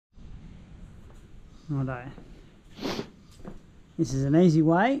Righto. This is an easy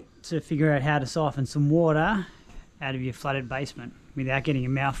way to figure out how to siphon some water out of your flooded basement without getting a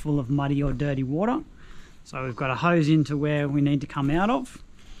mouthful of muddy or dirty water. So we've got a hose into where we need to come out of.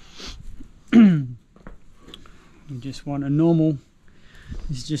 We just want a normal,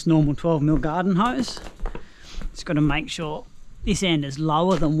 this is just normal 12mm garden hose. It's got to make sure this end is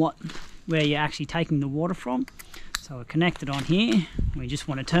lower than where you're actually taking the water from. So we're connected on here. We just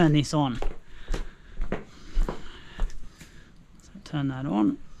want to turn this on. So turn that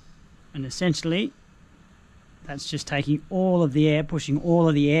on, and essentially that's just taking all of the air, pushing all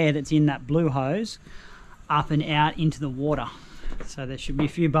of the air that's in that blue hose up and out into the water. So there should be a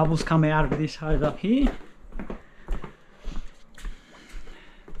few bubbles come out of this hose up here. So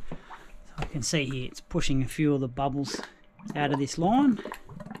I can see here it's pushing a few of the bubbles out of this line.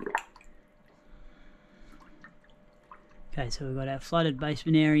 Okay, so we've got our flooded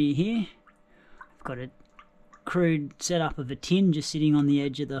basement area here. I've got a crude setup of a tin just sitting on the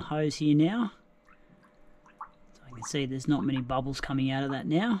edge of the hose here now. So I can see there's not many bubbles coming out of that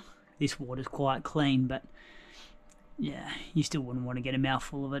now. This water's quite clean, but yeah, you still wouldn't want to get a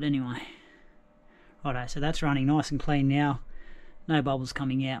mouthful of it anyway. Righto, so that's running nice and clean now. No bubbles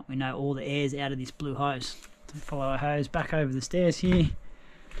coming out. We know all the air's out of this blue hose. So follow our hose back over the stairs here,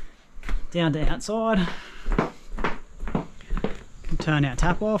 down to outside. Turn our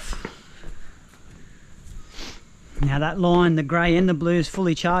tap off. Now that line, the grey and the blue, is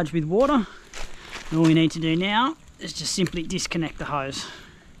fully charged with water. And all we need to do now is just simply disconnect the hose.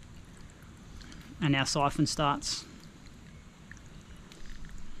 And our siphon starts.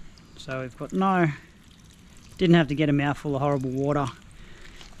 So we've got didn't have to get a mouthful of horrible water.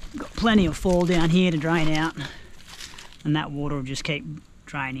 Got plenty of fall down here to drain out. And that water will just keep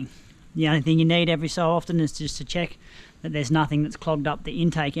draining. The only thing you need every so often is just to check that there's nothing that's clogged up the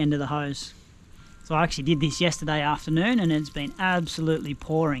intake end of the hose. So I actually did this yesterday afternoon, and it's been absolutely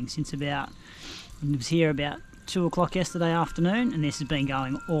pouring since it was here about 2 o'clock yesterday afternoon, and this has been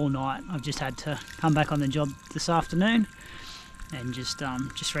going all night. I've just had to come back on the job this afternoon and just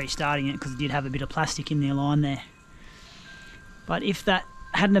restarting it because it did have a bit of plastic in the line there. But if that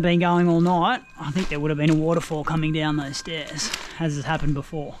hadn't have been going all night, I think there would have been a waterfall coming down those stairs, as has happened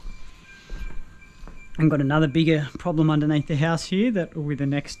before. And got another bigger problem underneath the house here that will be the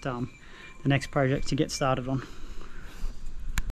next project to get started on.